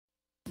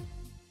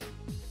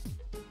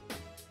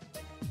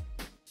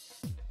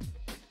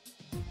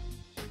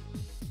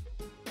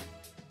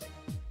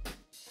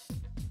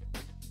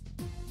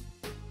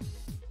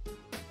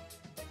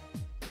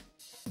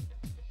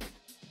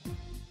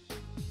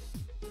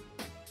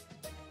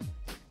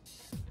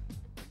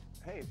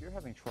if you're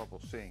having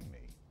trouble seeing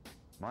me,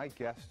 my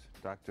guest,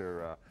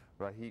 Dr.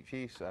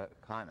 Rajesh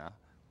Khanna,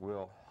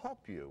 will help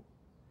you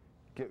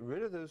get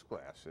rid of those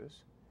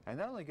glasses, and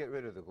not only get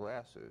rid of the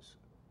glasses,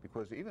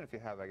 because even if you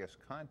have, I guess,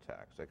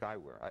 contacts, like I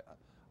wear,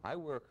 I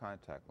wear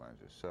contact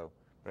lenses,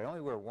 but I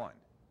only wear one,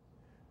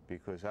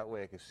 because that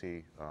way I can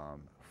see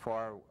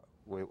far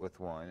with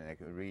one, and I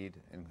can read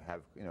and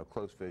have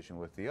close vision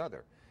with the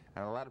other.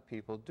 And a lot of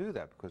people do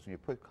that because when you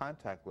put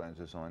contact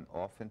lenses on,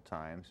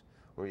 oftentimes,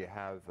 or you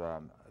have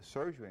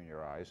surgery in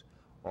your eyes,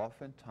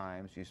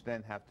 oftentimes you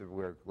then have to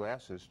wear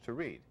glasses to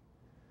read.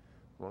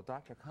 Well,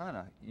 Dr.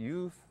 Khanna,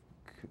 you've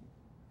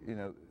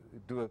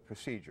do a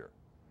procedure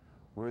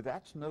where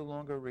that's no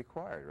longer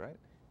required, right?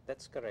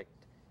 That's correct.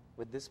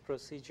 With this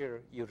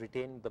procedure, you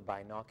retain the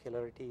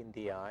binocularity in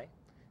the eye,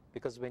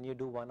 because when you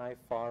do one eye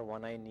far,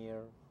 one eye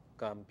near,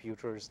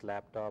 computers,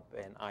 laptop,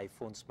 and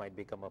iPhones might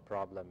become a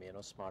problem,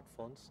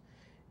 smartphones.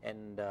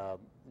 And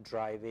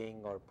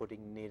driving or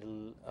putting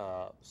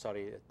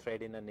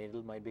thread in a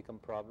needle might become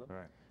a problem.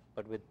 Right.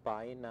 But with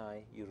pi in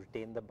eye, you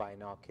retain the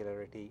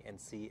binocularity and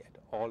see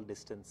at all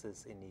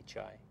distances in each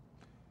eye.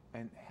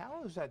 And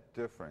how is that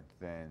different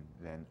than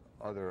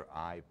other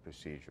eye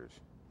procedures?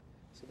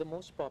 So the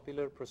most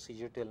popular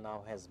procedure till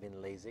now has been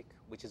Lasik,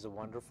 which is a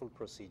wonderful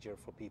procedure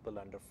for people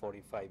under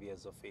 45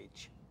 years of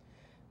age.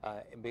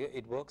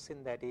 It works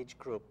in that age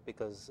group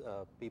because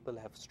people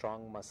have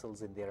strong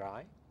muscles in their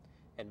eye,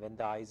 and when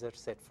the eyes are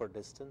set for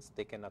distance,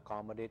 they can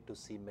accommodate to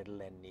see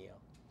middle and near.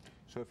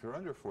 So if you're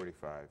under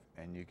 45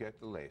 and you get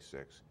the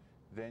Lasix,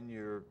 then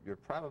you're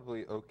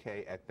probably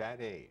okay at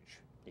that age.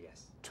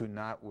 Yes. To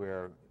not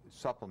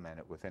supplement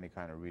it with any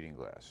kind of reading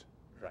glass.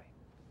 Right.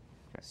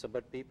 Okay. So,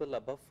 but people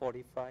above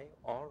 45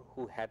 or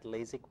who had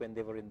LASIK when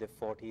they were in their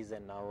 40s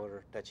and now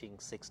are touching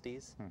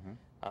 60s,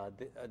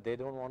 they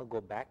don't want to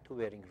go back to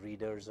wearing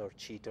readers or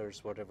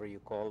cheaters, whatever you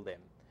call them.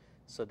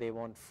 So they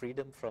want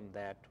freedom from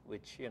that,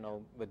 which,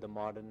 with the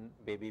modern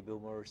baby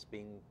boomers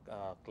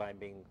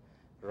climbing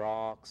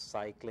rocks,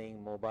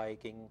 cycling,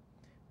 mobiking,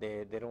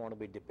 they don't want to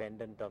be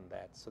dependent on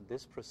that. So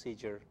this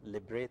procedure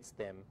liberates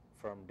them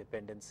from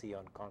dependency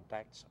on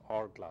contacts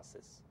or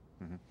glasses.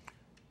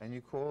 And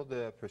you call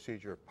the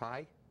procedure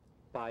pi?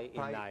 Pi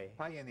in eye.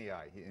 Pi in the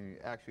eye. You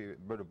actually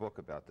wrote a book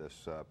about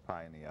this,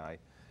 pi in the eye.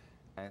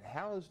 And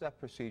how is that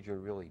procedure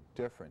really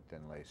different than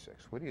LASIK?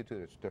 What do you do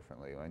that's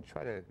differently? And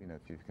try to,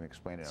 if you can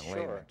explain it in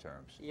layman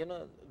terms.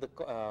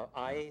 The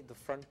eye, the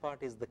front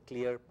part is the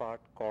clear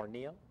part,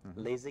 cornea.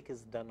 LASIK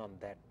is done on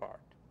that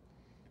part.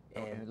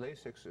 And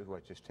LASIK is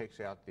what, just takes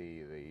out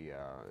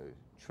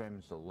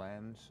trims the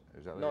lens?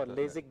 Is that what no, it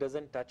does? LASIK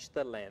doesn't touch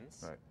the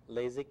lens. Right.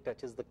 LASIK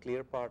touches the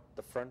clear part,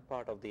 the front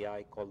part of the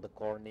eye called the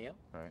cornea,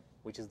 right,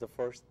 which is the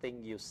first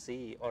thing you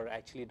see, or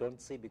actually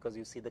don't see because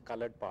you see the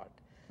colored part.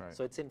 Right.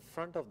 So it's in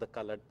front of the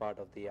colored part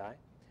of the eye.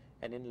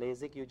 And in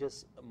LASIK, you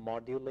just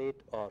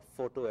modulate or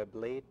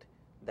photoablate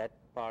that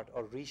part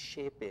or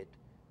reshape it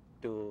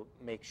to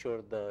make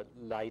sure the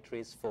light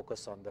rays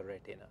focus on the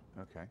retina.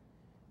 Okay.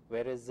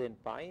 Whereas in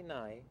pi in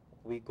eye,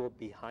 we go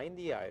behind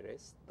the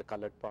iris, the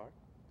colored part,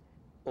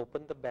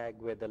 open the bag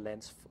where the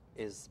lens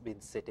is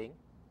been sitting,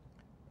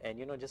 and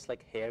just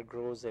like hair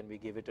grows and we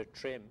give it a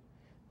trim,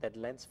 that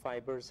lens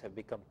fibers have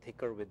become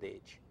thicker with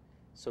age.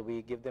 So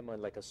we give them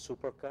like a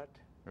supercut,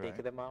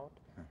 take them out,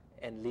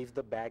 and leave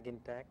the bag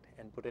intact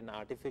and put an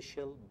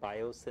artificial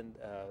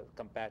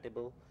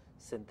compatible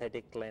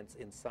synthetic lens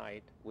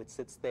inside, which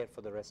sits there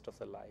for the rest of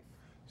the life.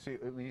 See,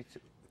 when you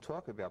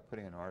talk about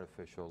putting an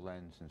artificial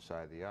lens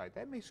inside the eye,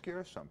 that may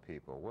scare some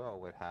people. Well,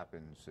 what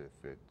happens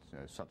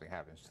if something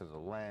happens to the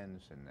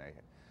lens, and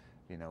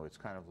it's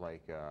kind of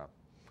like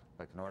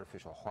an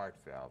artificial heart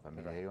valve. I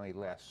mean, they only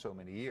last so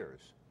many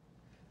years.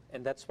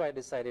 And that's why I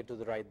decided to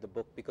write the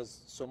book,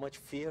 because so much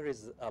fear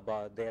is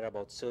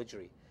about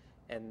surgery.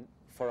 And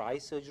for eye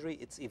surgery,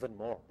 it's even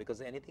more,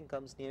 because anything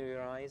comes near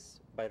your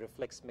eyes, by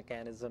reflex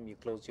mechanism, you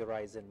close your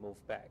eyes and move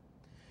back.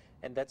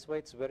 And that's why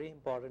it's very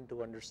important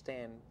to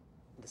understand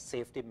the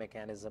safety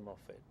mechanism of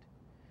it.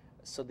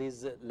 So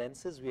these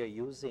lenses we are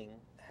using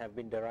have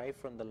been derived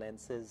from the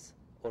lenses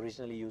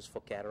originally used for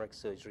cataract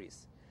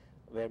surgeries,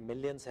 where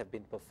millions have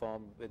been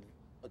performed with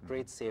a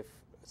great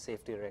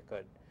safety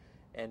record.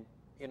 And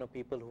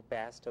people who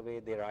passed away,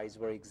 their eyes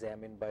were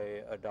examined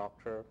by a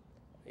doctor,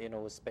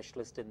 a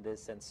specialist in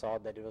this, and saw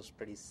that it was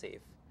pretty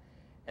safe.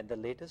 And the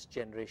latest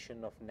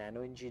generation of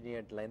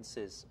nano-engineered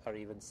lenses are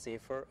even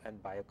safer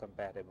and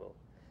biocompatible.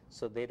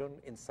 So they don't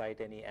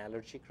incite any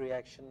allergic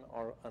reaction,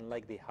 or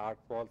unlike the heart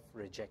valve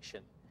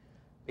rejection,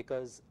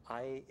 because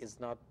eye is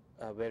not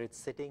where it's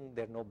sitting,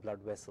 there are no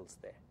blood vessels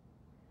there.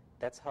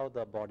 That's how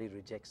the body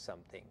rejects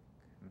something.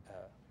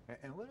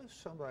 And what if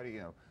somebody,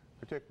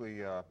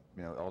 particularly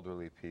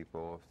elderly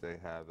people, if they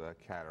have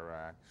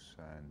cataracts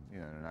and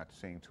they're not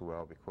seeing too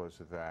well because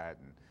of that,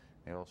 and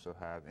they also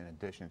have, in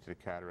addition to the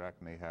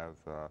cataract, they have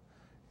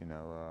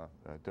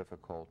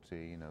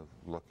difficulty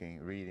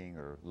reading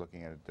or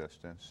looking at a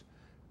distance.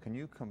 Can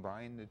you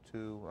combine the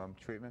two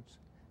treatments?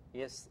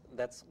 Yes,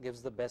 that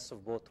gives the best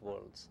of both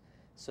worlds.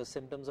 So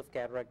symptoms of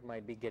cataract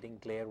might be getting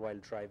glare while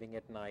driving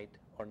at night,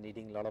 or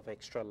needing a lot of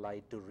extra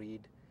light to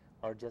read,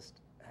 or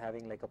just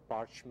having like a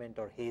parchment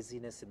or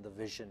haziness in the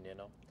vision, you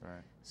know.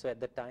 Right. So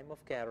at the time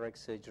of cataract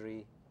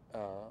surgery,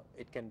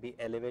 it can be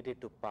elevated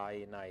to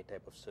pie in eye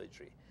type of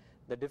surgery.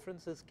 The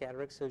difference is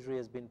cataract surgery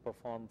has been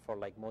performed for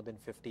like more than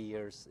 50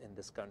 years in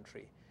this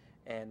country.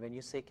 And when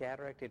you say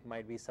cataract, it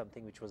might be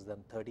something which was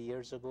done 30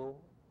 years ago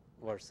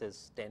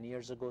versus 10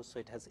 years ago. So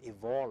it has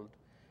evolved,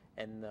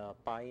 and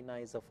pie in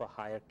eye is of a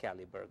higher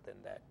caliber than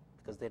that,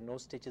 because there are no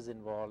stitches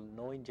involved,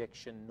 no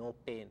injection, no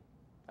pain.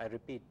 I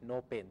repeat,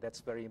 no pain. That's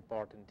very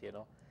important, you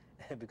know,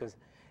 because,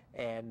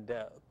 and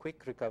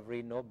quick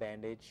recovery, no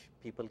bandage.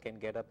 People can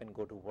get up and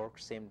go to work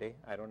same day.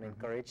 I don't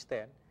encourage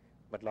that,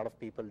 but a lot of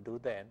people do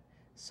that.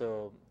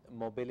 So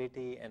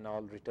mobility and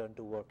all return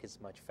to work is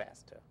much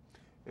faster.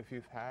 If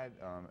you've had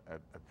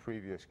a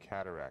previous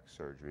cataract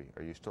surgery,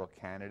 are you still a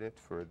candidate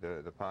for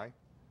the pie?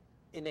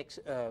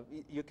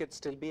 You could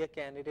still be a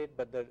candidate,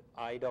 but the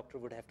eye doctor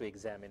would have to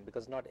examine,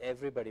 because not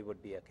everybody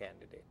would be a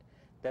candidate.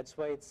 That's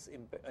why it's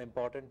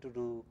important to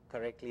do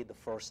correctly the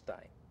first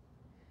time.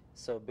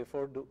 So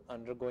before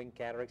undergoing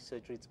cataract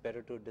surgery, it's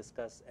better to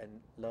discuss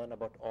and learn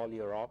about all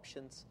your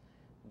options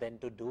than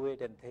to do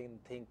it and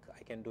think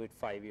I can do it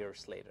 5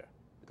 years later,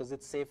 because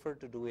it's safer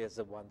to do it as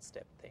a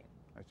one-step thing.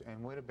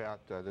 And what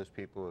about those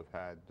people who've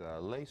had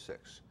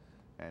Lasix,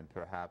 and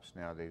perhaps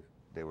now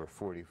they were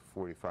 40,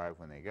 45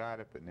 when they got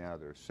it, but now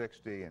they're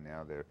 60, and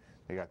now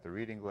they got the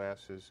reading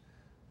glasses?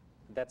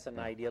 That's an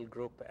ideal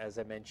group, as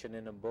I mentioned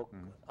in a book.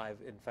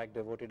 I've in fact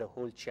devoted a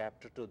whole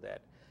chapter to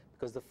that,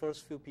 because the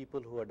first few people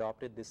who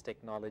adopted this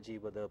technology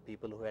were the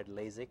people who had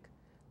LASIK.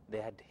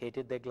 They had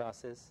hated their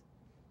glasses,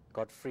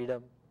 got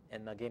freedom,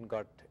 and again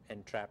got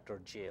entrapped or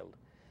jailed.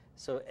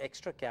 So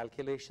extra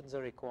calculations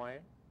are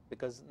required,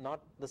 because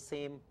not the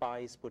same pie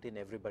is put in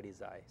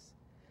everybody's eyes.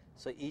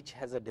 So each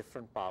has a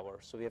different power.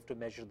 So we have to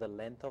measure the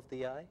length of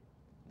the eye,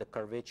 the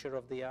curvature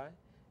of the eye,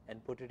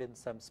 and put it in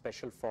some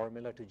special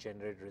formula to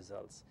generate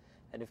results.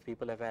 And if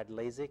people have had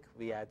LASIK,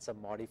 we add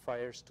some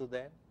modifiers to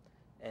them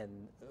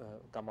and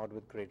come out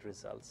with great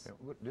results.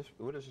 What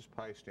does this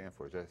pie stand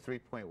for? Is that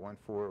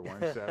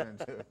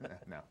 3.1417?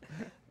 No.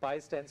 PI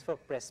stands for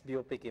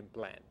presbyopic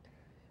implant.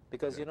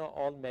 Because, you know,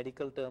 all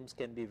medical terms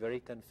can be very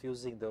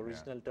confusing. The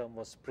original term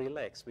was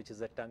Prelex, which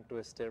is a tongue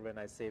twister when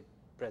I say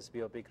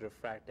presbyopic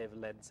refractive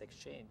lens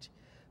exchange.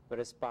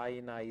 Whereas pie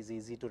in eye is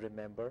easy to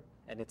remember,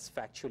 and it's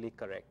factually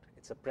correct.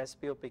 It's a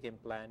presbyopic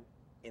implant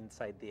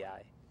inside the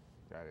eye.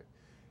 Got it.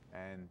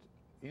 And,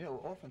 you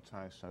know,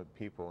 oftentimes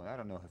people, and I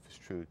don't know if it's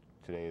true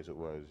today as it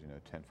was,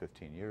 10,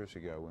 15 years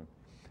ago, when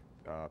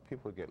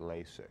people would get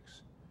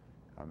Lasix.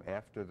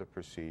 After the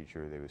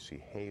procedure, they would see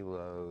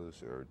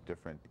halos or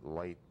different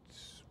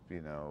lights,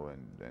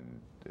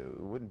 and it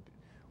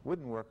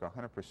wouldn't work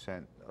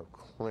 100%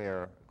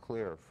 clear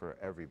for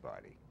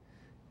everybody.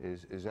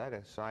 Is that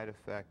a side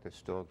effect that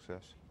still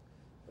exists?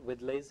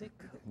 With LASIK,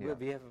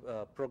 we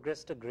have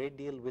progressed a great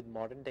deal with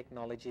modern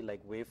technology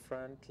like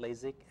wavefront,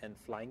 LASIK, and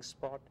flying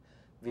spot.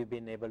 We've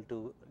been able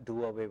to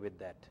do away with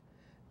that.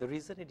 The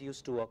reason it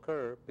used to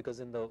occur,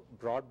 because in the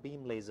broad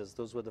beam lasers,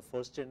 those were the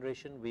first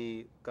generation,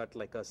 we got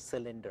like a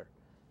cylinder.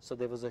 So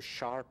there was a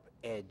sharp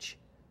edge,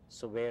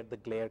 so where the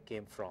glare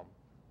came from,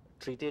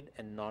 treated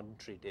and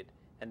non-treated.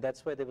 And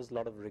that's why there was a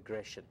lot of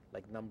regression,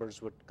 like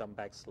numbers would come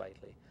back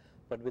slightly.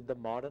 But with the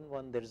modern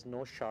one, there is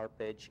no sharp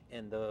edge,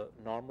 and the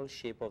normal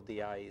shape of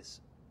the eye,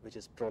 which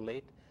is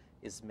prolate,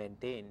 is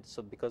maintained.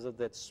 So because of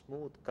that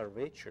smooth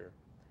curvature,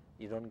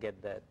 you don't get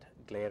that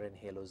glare and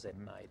halos at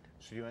night.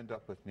 So you end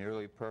up with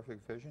nearly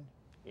perfect vision?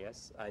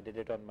 Yes, I did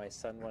it on my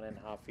son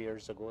 1.5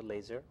 years ago,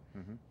 laser,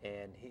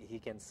 and he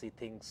can see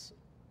things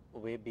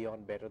way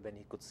beyond better than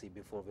he could see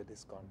before with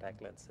his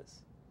contact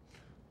lenses.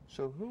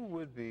 So who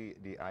would be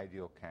the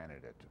ideal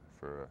candidate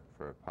for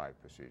a pie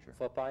procedure?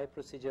 For pie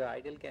procedure,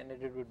 ideal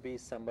candidate would be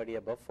somebody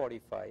above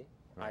 45,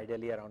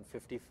 ideally around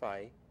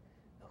 55,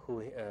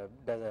 who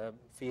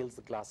feels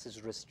the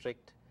glasses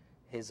restrict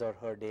his or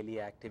her daily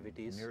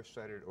activities.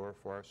 Nearsighted or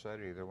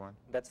farsighted, either one?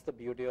 That's the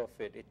beauty of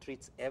it. It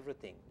treats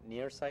everything: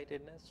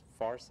 nearsightedness,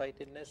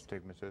 farsightedness,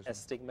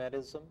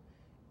 astigmatism,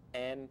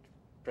 and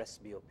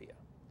presbyopia.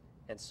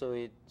 And so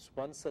it's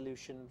one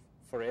solution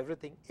for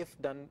everything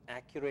if done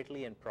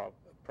accurately and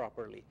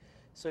properly.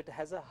 So it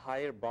has a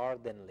higher bar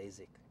than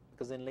LASIK,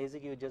 because in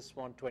LASIK you just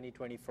want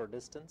 20/20 for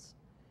distance,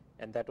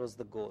 and that was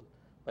the goal.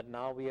 But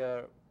now we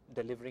are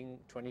delivering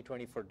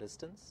 20/20 for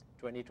distance,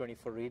 20/20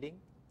 for reading,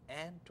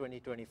 and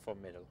 20/20 for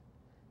middle.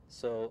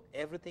 So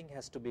everything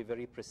has to be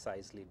very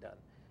precisely done.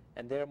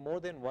 And there are more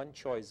than one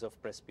choice of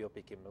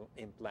presbyopic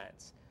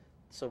implants.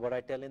 So what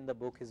I tell in the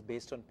book is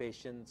based on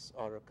patients'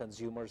 or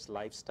consumers'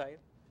 lifestyle.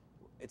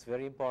 It's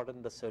very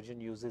important the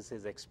surgeon uses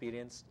his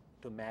experience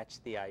to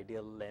match the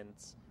ideal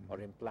lens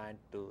or implant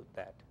to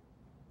that.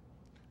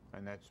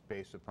 And that's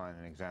based upon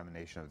an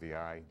examination of the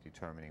eye,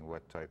 determining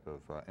what type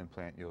of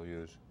implant you'll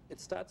use?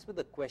 It starts with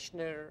a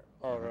questionnaire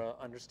or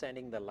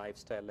understanding the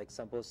lifestyle. Like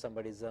suppose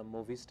somebody's a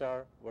movie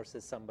star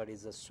versus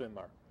somebody's a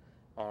swimmer,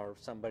 or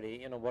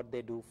somebody, what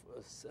they do,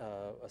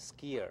 a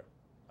skier.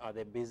 Are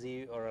they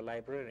busy or a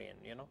librarian?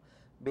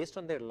 Based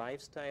on their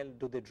lifestyle,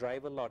 do they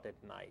drive a lot at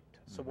night?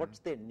 So what's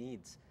their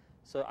needs?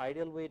 So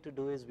ideal way to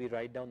do is we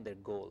write down their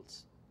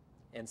goals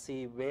and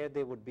see where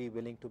they would be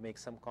willing to make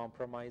some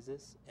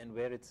compromises and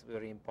where it's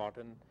very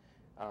important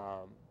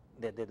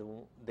that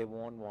they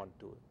won't want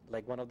to.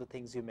 Like one of the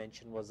things you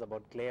mentioned was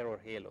about glare or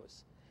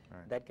halos.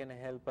 Right. That can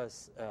help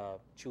us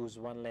choose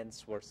one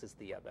lens versus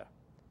the other.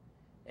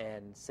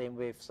 And same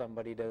way if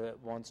somebody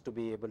wants to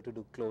be able to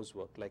do close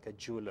work, like a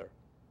jeweler,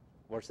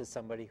 versus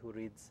somebody who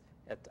reads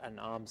at an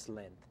arm's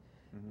length.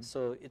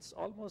 So it's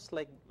almost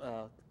like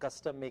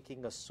custom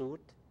making a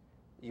suit.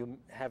 You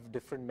have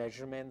different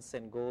measurements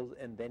and goals,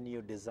 and then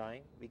you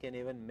design. We can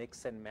even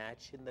mix and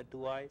match in the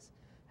two eyes,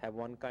 have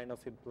one kind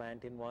of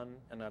implant in one,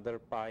 another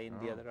pie in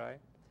the other eye.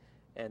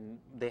 And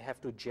they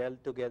have to gel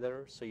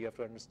together, so you have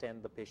to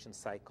understand the patient's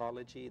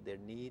psychology, their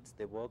needs,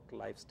 their work,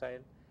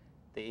 lifestyle,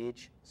 the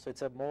age. So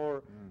it's a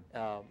more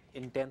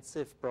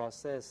intensive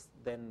process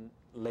than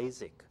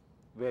LASIK,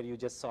 where you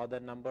just saw the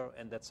number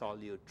and that's all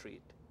you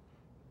treat.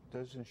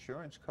 Does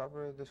insurance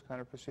cover this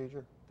kind of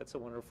procedure? That's a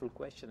wonderful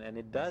question, and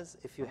it does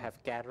if you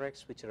have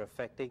cataracts which are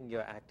affecting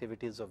your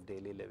activities of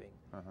daily living.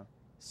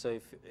 So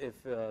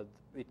if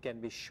it can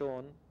be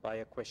shown by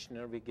a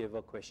questionnaire, we give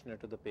a questionnaire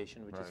to the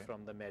patient, which is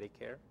from the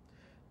Medicare,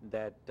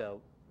 that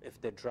if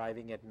their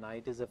driving at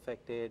night is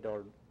affected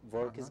or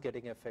work is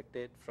getting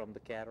affected from the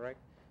cataract,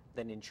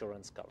 then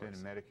insurance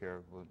covers. Then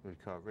Medicare will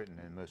cover it, and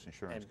then most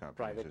insurance companies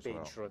private as pay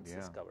well. insurance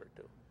is covered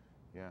too.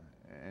 Yeah,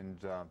 and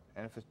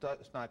if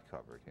it's not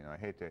covered, I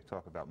hate to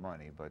talk about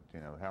money, but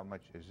how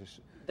much is this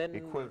Then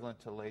equivalent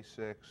to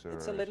LASIK? Or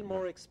it's a little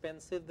more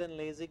expensive than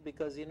LASIK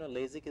because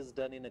LASIK is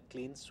done in a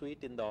clean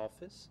suite in the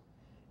office,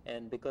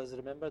 and because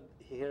remember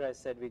here I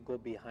said we go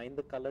behind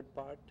the colored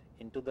part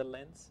into the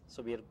lens,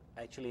 so we are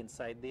actually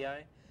inside the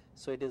eye,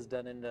 so it is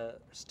done in a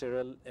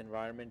sterile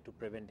environment to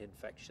prevent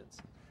infections.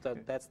 So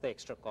that's the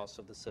extra cost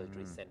of the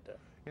surgery center.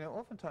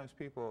 Oftentimes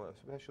people,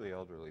 especially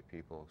elderly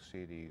people,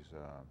 see these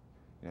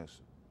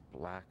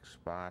black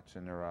spots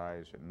in their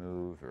eyes that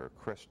move, or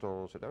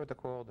crystals. Is that what they're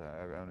called?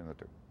 I don't know what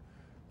they're...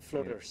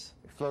 Floaters.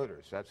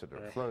 Floaters, that's what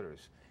they're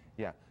floaters.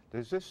 Yeah.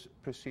 Does this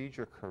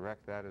procedure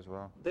correct that as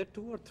well? There are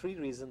 2 or 3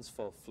 reasons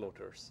for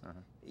floaters.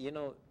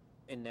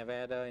 In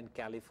Nevada, in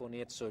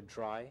California, it's so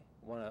dry.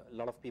 A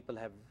lot of people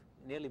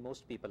nearly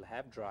most people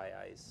have dry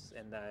eyes.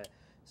 And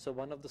so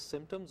one of the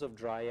symptoms of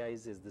dry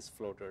eyes is this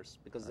floaters,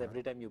 because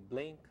every time you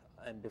blink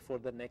and before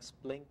the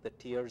next blink, the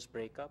tears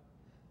break up,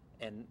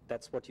 and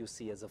that's what you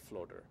see as a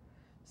floater.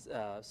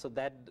 So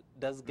that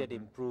does get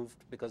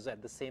improved, because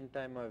at the same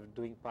time of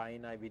doing pie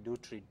in eye, we do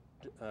treat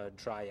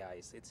dry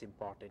eyes. It's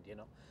important,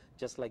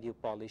 Just like you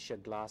polish a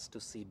glass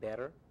to see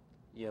better,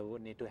 you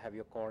need to have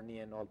your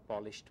cornea and all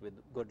polished with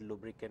good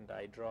lubricant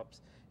eye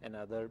drops and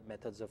other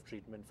methods of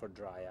treatment for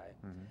dry eye.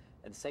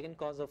 And the second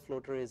cause of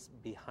floater is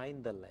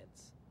behind the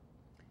lens,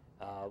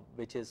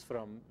 which is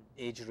from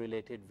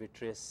age-related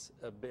vitreous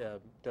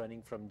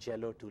turning from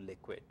jello to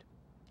liquid.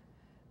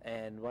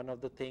 And one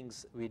of the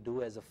things we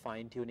do as a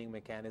fine-tuning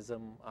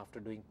mechanism after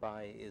doing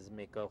pie is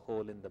make a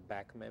hole in the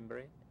back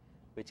membrane,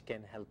 which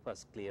can help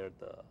us clear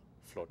the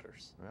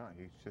floaters. Well,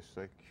 you just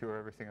cure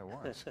everything at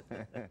once.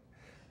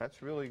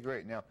 That's really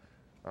great. Now,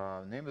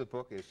 the name of the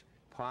book is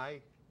Pie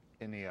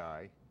in the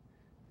Eye,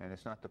 and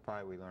it's not the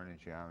pie we learn in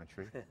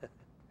geometry.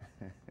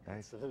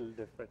 It's a little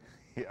different.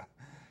 Yeah,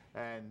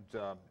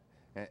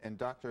 and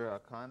Dr.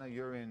 Khanna,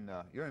 you're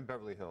in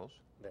Beverly Hills.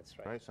 That's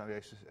right. Right. So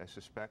I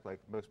suspect, like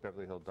most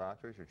Beverly Hills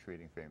doctors, you're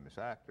treating famous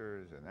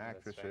actors and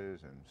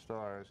actresses and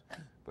stars,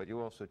 but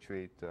you also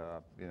treat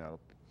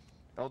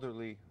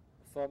elderly.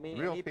 For me,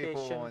 real any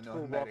people patient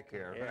on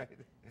Medicare, right?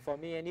 For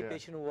me, any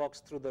patient who walks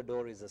through the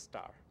door is a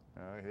star.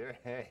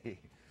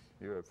 Hey,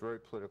 you're very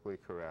politically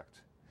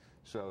correct.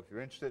 So if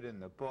you're interested in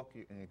the book,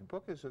 and the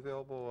book is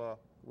available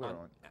where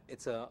on?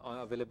 It's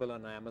available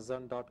on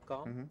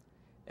Amazon.com.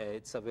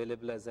 It's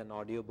available as an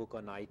audiobook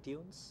on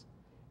iTunes.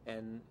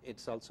 And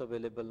it's also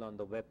available on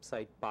the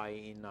website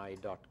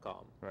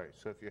pieini.com. Right.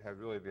 So if you have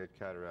really bad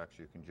cataracts,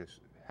 you can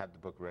just have the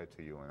book read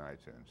to you on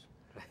iTunes.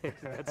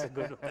 That's a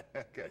good one.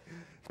 Okay.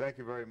 Thank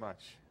you very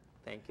much.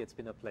 Thank you. It's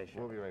been a pleasure.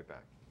 We'll be right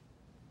back.